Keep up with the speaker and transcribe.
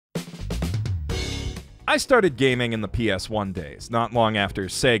I started gaming in the PS1 days, not long after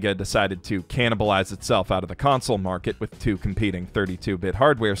Sega decided to cannibalize itself out of the console market with two competing 32-bit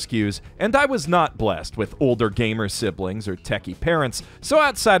hardware SKUs, and I was not blessed with older gamer siblings or techie parents, so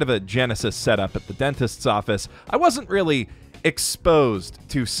outside of a Genesis setup at the dentist's office, I wasn't really exposed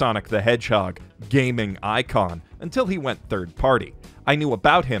to Sonic the Hedgehog, gaming icon, until he went third-party. I knew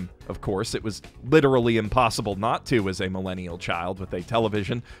about him, of course. It was literally impossible not to as a millennial child with a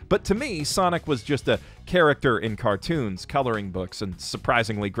television, but to me, Sonic was just a character in cartoons, coloring books, and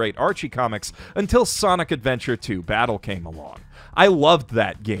surprisingly great Archie comics until Sonic Adventure 2 Battle came along. I loved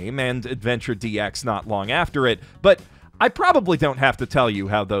that game and Adventure DX not long after it, but I probably don't have to tell you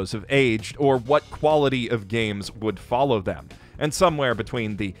how those have aged or what quality of games would follow them. And somewhere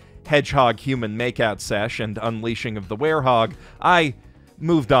between the Hedgehog-human makeout sesh and Unleashing of the Werehog, I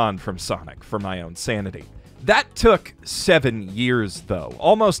moved on from Sonic for my own sanity. That took 7 years, though.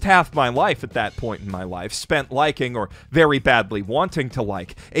 Almost half my life at that point in my life spent liking, or very badly wanting to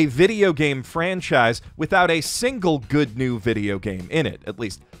like, a video game franchise without a single good new video game in it, at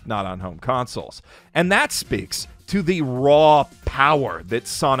least not on home consoles. And that speaks to the raw power that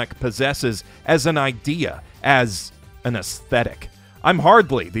Sonic possesses as an idea, as an aesthetic. I'm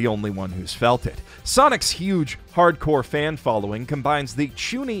hardly the only one who's felt it. Sonic's huge, hardcore fan following combines the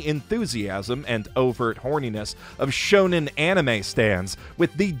chuny enthusiasm and overt horniness of shonen anime stans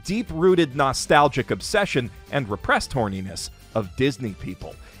with the deep-rooted nostalgic obsession and repressed horniness of Disney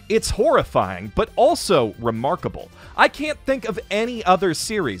people. It's horrifying, but also remarkable. I can't think of any other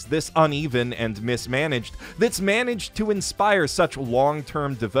series this uneven and mismanaged that's managed to inspire such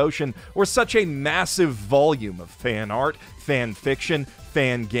long-term devotion or such a massive volume of fan art, fan fiction,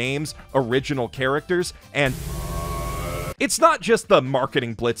 fan games, original characters, and it's not just the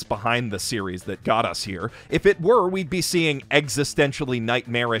marketing blitz behind the series that got us here. If it were, we'd be seeing existentially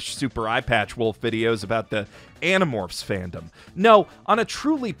nightmarish Super Eye Patch Wolf videos about the Animorphs fandom. No, on a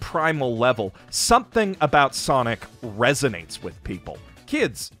truly primal level, something about Sonic resonates with people.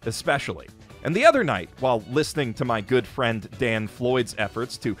 Kids, especially. And the other night, while listening to my good friend Dan Floyd's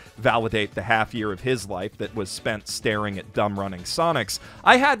efforts to validate the half year of his life that was spent staring at dumb-running Sonics,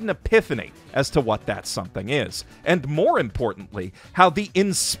 I had an epiphany as to what that something is. And more importantly, how the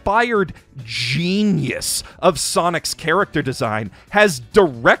inspired genius of Sonic's character design has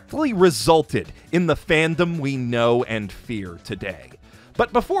directly resulted in the fandom we know and fear today.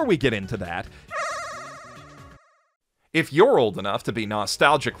 But before we get into that, if you're old enough to be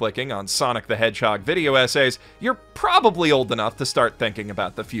nostalgia-clicking on Sonic the Hedgehog video essays, you're probably old enough to start thinking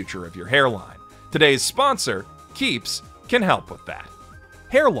about the future of your hairline. Today's sponsor, Keeps, can help with that.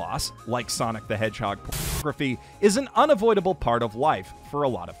 Hair loss, like Sonic the Hedgehog pornography, is an unavoidable part of life for a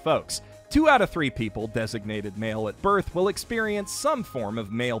lot of folks. 2 out of 3 people designated male at birth will experience some form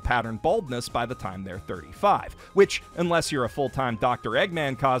of male pattern baldness by the time they're 35, which, unless you're a full-time Dr.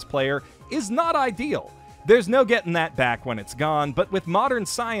 Eggman cosplayer, is not ideal. There's no getting that back when it's gone, but with modern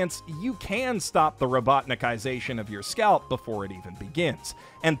science, you can stop the Robotnikization of your scalp before it even begins.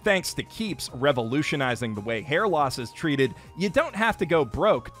 And thanks to Keeps revolutionizing the way hair loss is treated, you don't have to go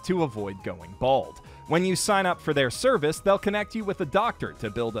broke to avoid going bald. When you sign up for their service, they'll connect you with a doctor to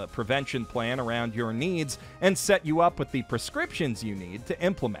build a prevention plan around your needs and set you up with the prescriptions you need to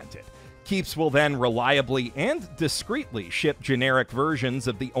implement it. Keeps will then reliably and discreetly ship generic versions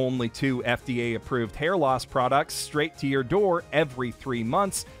of the only 2 FDA-approved hair loss products straight to your door every 3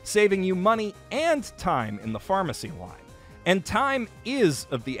 months, saving you money and time in the pharmacy line. And time is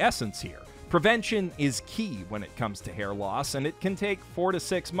of the essence here. Prevention is key when it comes to hair loss, and it can take 4 to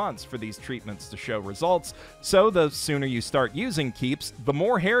 6 months for these treatments to show results, so the sooner you start using Keeps, the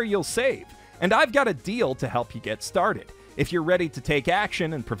more hair you'll save. And I've got a deal to help you get started. If you're ready to take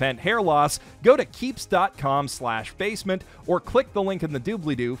action and prevent hair loss, go to keeps.com/basement or click the link in the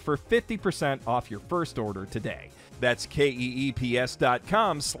doobly-doo for 50% off your first order today. That's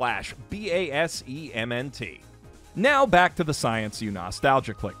keeps.com/basement. Now back to the science you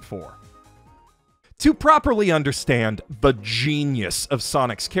nostalgia clicked for. To properly understand the genius of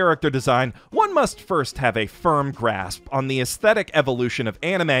Sonic's character design, one must first have a firm grasp on the aesthetic evolution of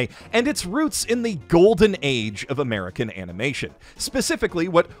anime and its roots in the golden age of American animation, specifically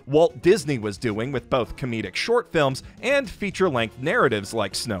what Walt Disney was doing with both comedic short films and feature-length narratives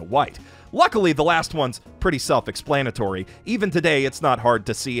like Snow White. Luckily, the last one's pretty self-explanatory. Even today, it's not hard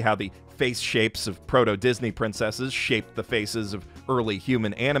to see how the face shapes of proto-Disney princesses shaped the faces of early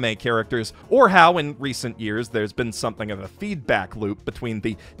human anime characters, or how in recent years there's been something of a feedback loop between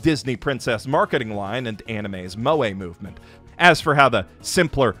the Disney princess marketing line and anime's moe movement. As for how the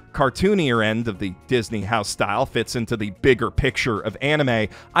simpler, cartoonier end of the Disney house style fits into the bigger picture of anime,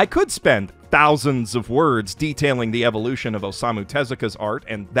 I could spend thousands of words detailing the evolution of Osamu Tezuka's art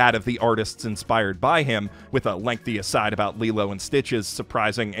and that of the artists inspired by him, with a lengthy aside about Lilo and Stitch's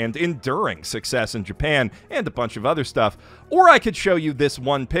surprising and enduring success in Japan, and a bunch of other stuff. Or I could show you this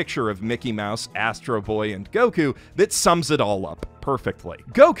one picture of Mickey Mouse, Astro Boy, and Goku that sums it all up perfectly.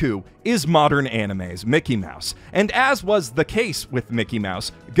 Goku is modern anime's Mickey Mouse, and as was the case with Mickey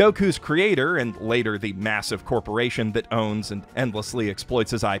Mouse, Goku's creator, and later the massive corporation that owns and endlessly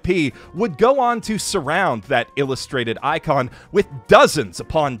exploits his IP, would go on to surround that illustrated icon with dozens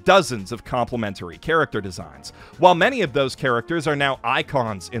upon dozens of complementary character designs. While many of those characters are now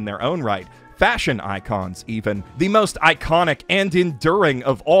icons in their own right, fashion icons even, the most iconic and enduring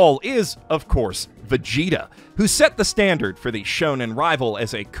of all is, of course, Vegeta, who set the standard for the shonen rival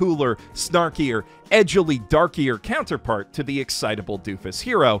as a cooler, snarkier, edgily darkier counterpart to the excitable doofus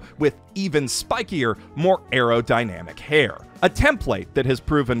hero with even spikier, more aerodynamic hair. A template that has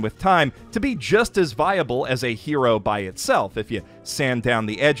proven with time to be just as viable as a hero by itself if you sand down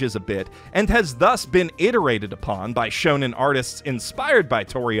the edges a bit, and has thus been iterated upon by shonen artists inspired by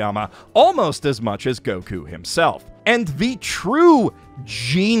Toriyama almost as much as Goku himself. And the true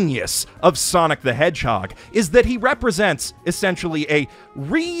genius of Sonic the Hedgehog is that he represents essentially a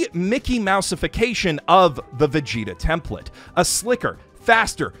re-Mickey Mouseification of the Vegeta template. A slicker,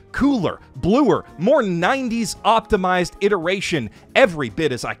 faster, cooler, bluer, more 90s optimized iteration, every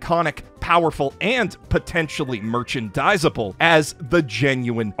bit as iconic, powerful, and potentially merchandisable as the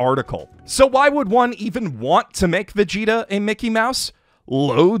genuine article. So why would one even want to make Vegeta a Mickey Mouse?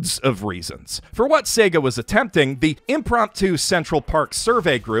 Loads of reasons. For what Sega was attempting, the impromptu Central Park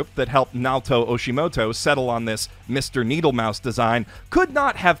survey group that helped Naoto Oshimoto settle on this Mr. Needlemouse design could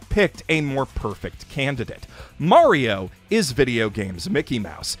not have picked a more perfect candidate. Mario is video games Mickey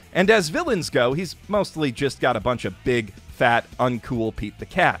Mouse, and as villains go, he's mostly just got a bunch of big, fat, uncool Pete the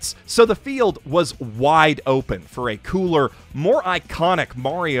Cats. So the field was wide open for a cooler, more iconic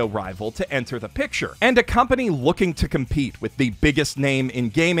Mario rival to enter the picture, and a company looking to compete with the biggest name in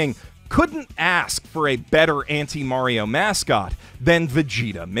gaming couldn't ask for a better anti-Mario mascot than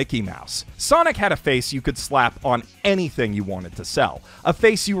Vegeta Mickey Mouse. Sonic had a face you could slap on anything you wanted to sell, a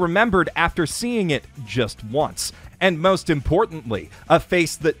face you remembered after seeing it just once, and most importantly, a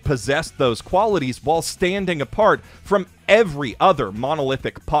face that possessed those qualities while standing apart from every other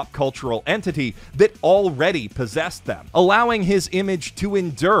monolithic pop cultural entity that already possessed them, allowing his image to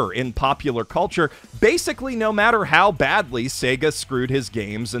endure in popular culture basically no matter how badly Sega screwed his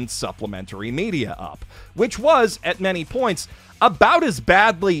games and supplementary media up, which was, at many points, about as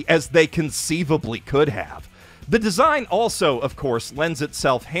badly as they conceivably could have. The design also, of course, lends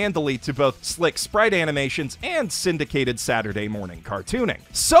itself handily to both slick sprite animations and syndicated Saturday morning cartooning.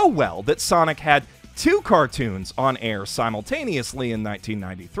 So well that Sonic had two cartoons on air simultaneously in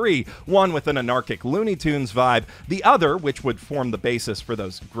 1993, one with an anarchic Looney Tunes vibe, the other, which would form the basis for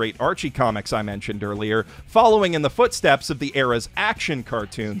those great Archie comics I mentioned earlier, following in the footsteps of the era's action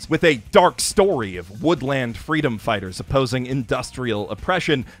cartoons, with a dark story of woodland freedom fighters opposing industrial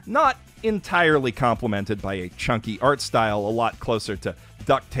oppression, not entirely complemented by a chunky art style a lot closer to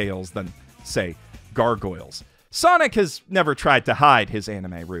DuckTales than, say, Gargoyles. Sonic has never tried to hide his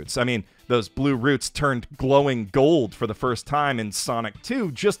anime roots. I mean, those blue roots turned glowing gold for the first time in Sonic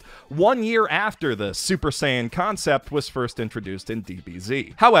 2, just 1 year after the Super Saiyan concept was first introduced in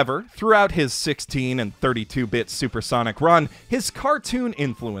DBZ. However, throughout his 16 and 32-bit Supersonic run, his cartoon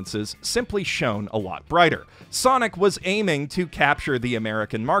influences simply shone a lot brighter. Sonic was aiming to capture the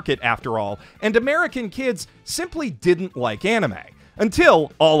American market after all, and American kids simply didn't like anime.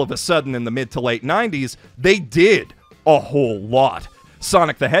 Until, all of a sudden in the mid to late 90s, they did a whole lot.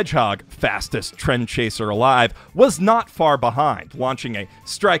 Sonic the Hedgehog, fastest trend chaser alive, was not far behind, launching a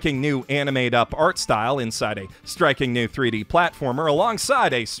striking new animated-up art style inside a striking new 3D platformer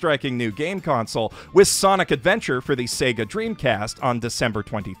alongside a striking new game console with Sonic Adventure for the Sega Dreamcast on December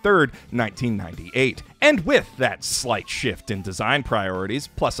 23, 1998. And with that slight shift in design priorities,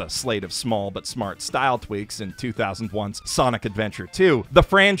 plus a slate of small but smart style tweaks in 2001's Sonic Adventure 2, the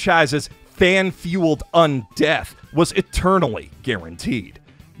franchise's fan-fueled undeath was eternally guaranteed.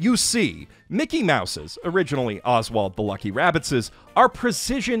 You see, Mickey Mouse's, originally Oswald the Lucky Rabbit's, are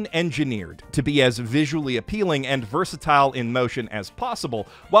precision-engineered to be as visually appealing and versatile in motion as possible,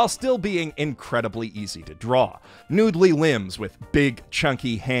 while still being incredibly easy to draw. Noodly limbs with big,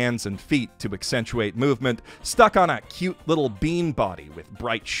 chunky hands and feet to accentuate movement, stuck on a cute little bean body with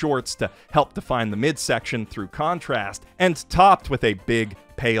bright shorts to help define the midsection through contrast, and topped with a big,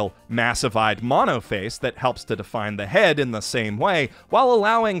 pale, massive-eyed mono face that helps to define the head in the same way, while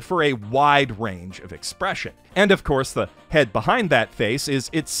allowing for a wide range of expression. And of course, the head behind that face is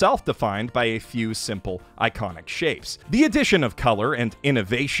itself defined by a few simple, iconic shapes. The addition of color and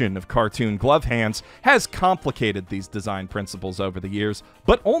innovation of cartoon glove hands has complicated these design principles over the years,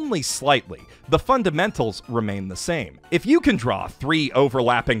 but only slightly. The fundamentals remain the same. If you can draw 3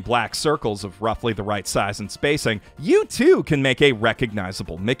 overlapping black circles of roughly the right size and spacing, you too can make a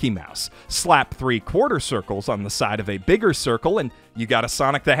recognizable Mickey Mouse. Slap 3 quarter circles on the side of a bigger circle and you got a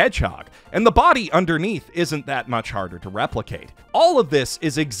Sonic the Hedgehog. And the body underneath isn't that much harder to replicate. All of this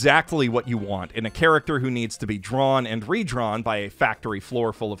is exactly what you want in a character who needs to be drawn and redrawn by a factory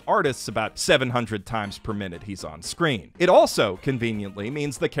floor full of artists about 700 times per minute he's on screen. It also, conveniently,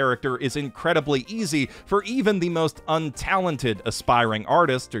 means the character is incredibly easy for even the most untalented aspiring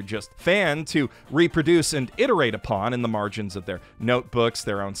artist or just fan to reproduce and iterate upon in the margins of their notebooks,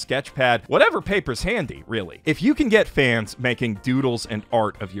 their own sketchpad, whatever paper's handy, really. If you can get fans making doodles and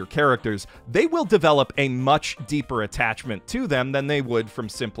art of your characters, they will develop a much deeper attachment to them than they would from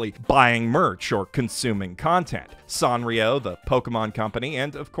simply buying merch or consuming content. Sanrio, the Pokemon Company,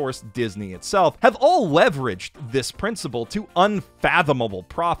 and of course Disney itself have all leveraged this principle to unfathomable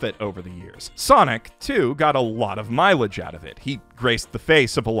profit over the years. Sonic, too, got a lot of mileage out of it. He graced the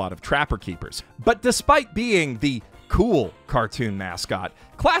face of a lot of Trapper Keepers. But despite being the cool cartoon mascot,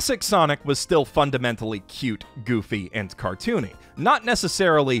 classic Sonic was still fundamentally cute, goofy, and cartoony, not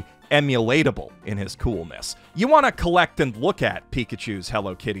necessarily emulatable in his coolness. You want to collect and look at Pikachu's,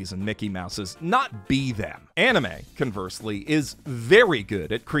 Hello Kitties, and Mickey Mouses, not be them. Anime, conversely, is very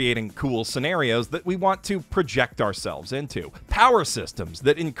good at creating cool scenarios that we want to project ourselves into, power systems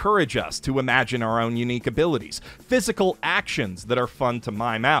that encourage us to imagine our own unique abilities, physical actions that are fun to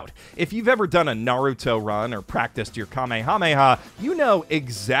mime out. If you've ever done a Naruto run or practiced your Kamehameha, you know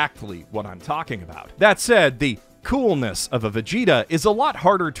exactly what I'm talking about. That said, the coolness of a Vegeta is a lot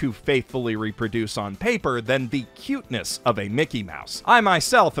harder to faithfully reproduce on paper than the cuteness of a Mickey Mouse. I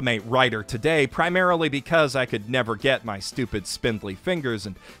myself am a writer today primarily because I could never get my stupid spindly fingers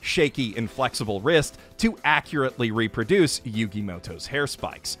and shaky, inflexible wrist to accurately reproduce Yugimoto's hair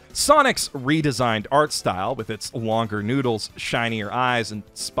spikes. Sonic's redesigned art style, with its longer noodles, shinier eyes, and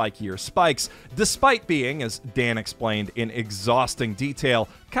spikier spikes, despite being, as Dan explained in exhausting detail,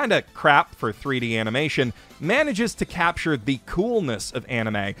 kinda crap for 3D animation, manages to capture the coolness of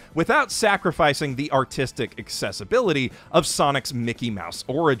anime without sacrificing the artistic accessibility of Sonic's Mickey Mouse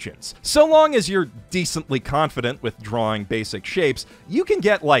origins. So long as you're decently confident with drawing basic shapes, you can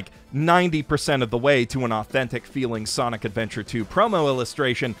get like 90% of the way to an authentic feeling Sonic Adventure 2 promo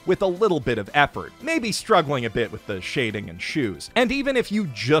illustration with a little bit of effort, maybe struggling a bit with the shading and shoes. And even if you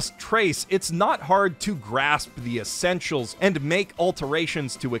just trace, it's not hard to grasp the essentials and make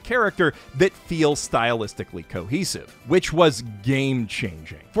alterations to a character that feel stylistically cohesive, which was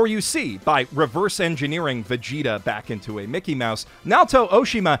game-changing. For you see, by reverse engineering Vegeta back into a Mickey Mouse, Naoto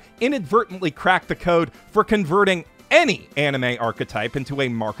Oshima inadvertently cracked the code for converting any anime archetype into a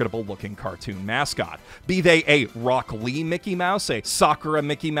marketable-looking cartoon mascot, be they a Rock Lee Mickey Mouse, a Sakura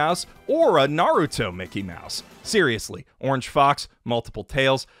Mickey Mouse, or a Naruto Mickey Mouse. Seriously, Orange Fox, multiple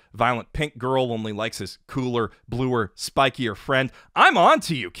tails, Violent Pink Girl only likes his cooler, bluer, spikier friend. I'm on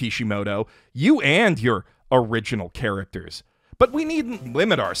to you, Kishimoto. You and your original characters. But we needn't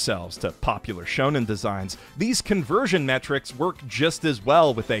limit ourselves to popular shonen designs. These conversion metrics work just as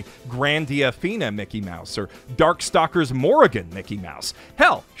well with a Grandia Fina Mickey Mouse or Darkstalkers Morrigan Mickey Mouse.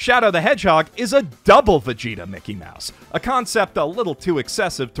 Hell, Shadow the Hedgehog is a double Vegeta Mickey Mouse, a concept a little too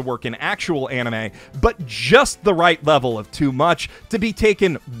excessive to work in actual anime, but just the right level of too much to be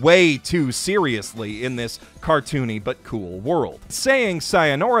taken way too seriously in this cartoony but cool world. Saying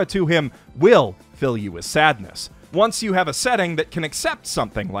sayonara to him will fill you with sadness. Once you have a setting that can accept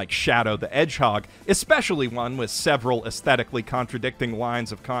something like Shadow the Hedgehog, especially one with several aesthetically contradicting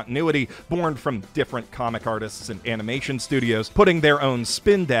lines of continuity born from different comic artists and animation studios putting their own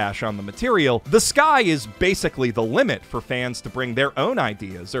spin dash on the material, the sky is basically the limit for fans to bring their own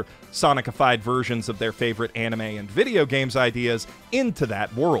ideas or Sonicified versions of their favorite anime and video games ideas into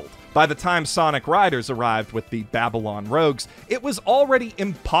that world. By the time Sonic Riders arrived with the Babylon Rogues, it was already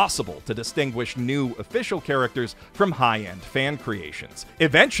impossible to distinguish new official characters from high-end fan creations.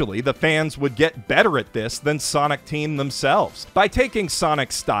 Eventually, the fans would get better at this than Sonic Team themselves. By taking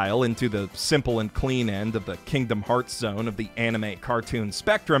Sonic's style into the simple and clean end of the Kingdom Hearts zone of the anime cartoon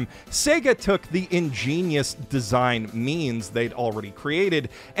spectrum, Sega took the ingenious design means they'd already created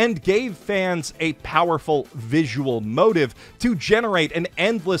and gave fans a powerful visual motive to generate an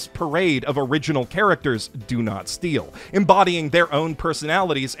endless parade of original characters do not steal, embodying their own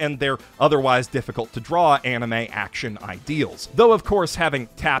personalities and their otherwise difficult-to-draw anime action ideals. Though, of course, having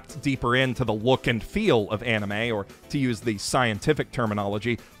tapped deeper into the look and feel of anime, or to use the scientific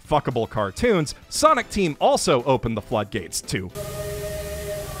terminology, fuckable cartoons, Sonic Team also opened the floodgates to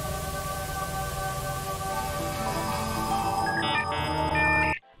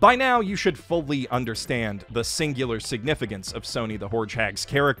By now, you should fully understand the singular significance of Sonic the Hedgehog's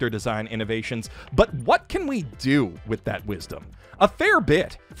character design innovations, but what can we do with that wisdom? A fair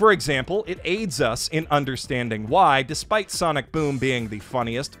bit. For example, it aids us in understanding why, despite Sonic Boom being the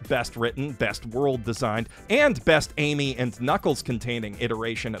funniest, best written, best world designed, and best Amy and Knuckles containing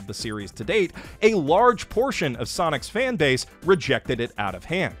iteration of the series to date, a large portion of Sonic's fanbase rejected it out of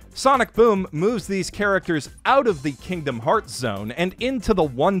hand. Sonic Boom moves these characters out of the Kingdom Hearts zone and into the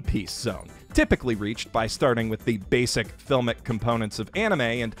One Piece zone, typically reached by starting with the basic filmic components of anime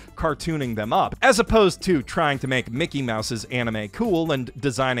and cartooning them up, as opposed to trying to make Mickey Mouse's anime cool and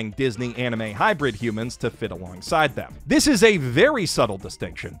designing Disney anime hybrid humans to fit alongside them. This is a very subtle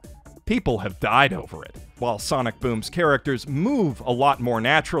distinction. People have died over it. While Sonic Boom's characters move a lot more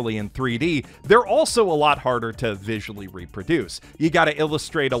naturally in 3D, they're also a lot harder to visually reproduce. You gotta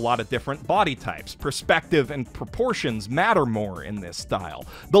illustrate a lot of different body types. Perspective and proportions matter more in this style.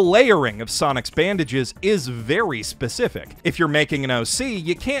 The layering of Sonic's bandages is very specific. If you're making an OC,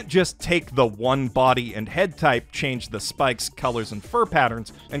 you can't just take the one body and head type, change the spikes, colors, and fur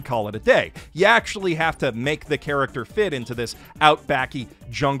patterns, and call it a day. You actually have to make the character fit into this outbacky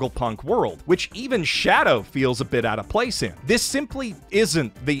jungle punk world, which even Shadow feels a bit out of place in. This simply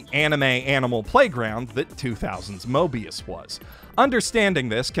isn't the anime animal playground that 2000's Mobius was. Understanding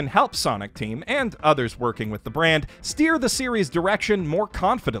this can help Sonic Team, and others working with the brand, steer the series' direction more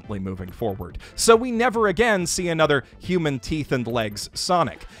confidently moving forward, so we never again see another human teeth and legs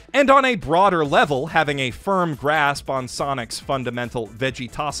Sonic. And on a broader level, having a firm grasp on Sonic's fundamental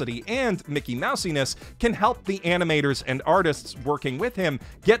vegetosity and Mickey Mousiness can help the animators and artists working with him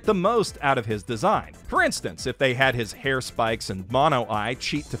get the most out of his design. For instance, if they had his hair spikes and mono eye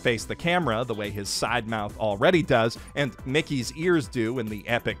cheat to face the camera the way his side mouth already does, and Mickey's ears do in the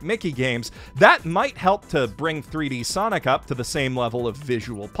epic Mickey games, that might help to bring 3D Sonic up to the same level of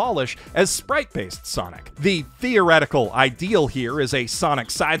visual polish as sprite-based Sonic. The theoretical ideal here is a Sonic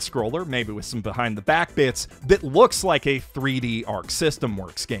side-scroller, maybe with some behind-the-back bits, that looks like a 3D Arc System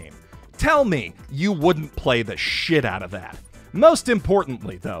Works game. Tell me you wouldn't play the shit out of that. Most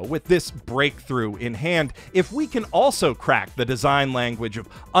importantly, though, with this breakthrough in hand, if we can also crack the design language of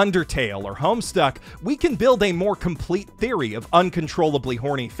Undertale or Homestuck, we can build a more complete theory of uncontrollably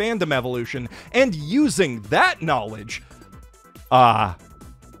horny fandom evolution, and using that knowledge, I'm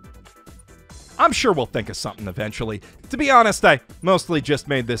sure we'll think of something eventually. To be honest, I mostly just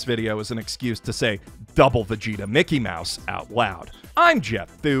made this video as an excuse to say double Vegeta Mickey Mouse out loud. I'm Geoff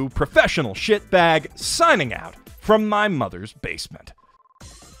Thew, professional shitbag, signing out from my mother's basement.